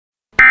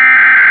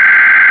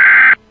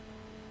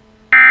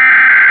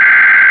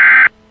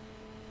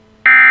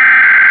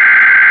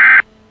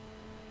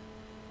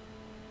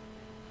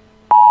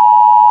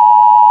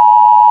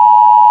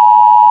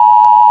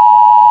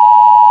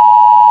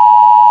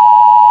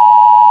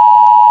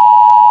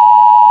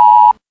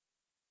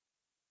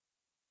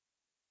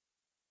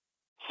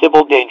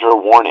Civil danger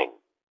warning.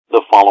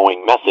 The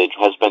following message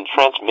has been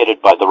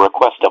transmitted by the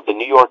request of the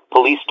New York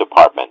Police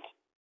Department.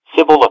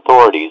 Civil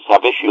authorities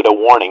have issued a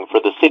warning for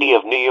the city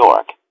of New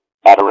York.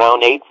 At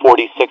around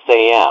 8:46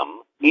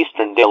 a.m.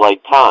 Eastern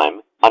Daylight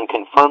Time,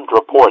 unconfirmed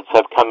reports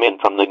have come in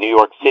from the New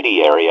York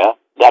City area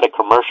that a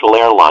commercial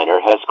airliner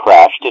has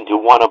crashed into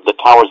one of the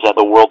towers at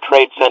the World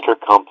Trade Center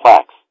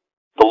complex.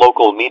 The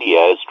local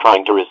media is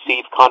trying to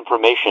receive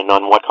confirmation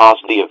on what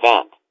caused the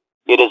event.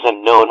 It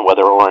isn't known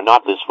whether or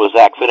not this was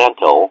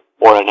accidental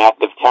or an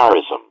act of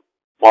terrorism.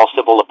 While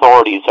civil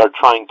authorities are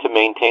trying to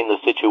maintain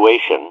the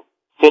situation,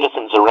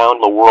 citizens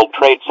around the World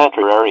Trade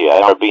Center area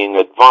are being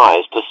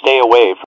advised to stay away from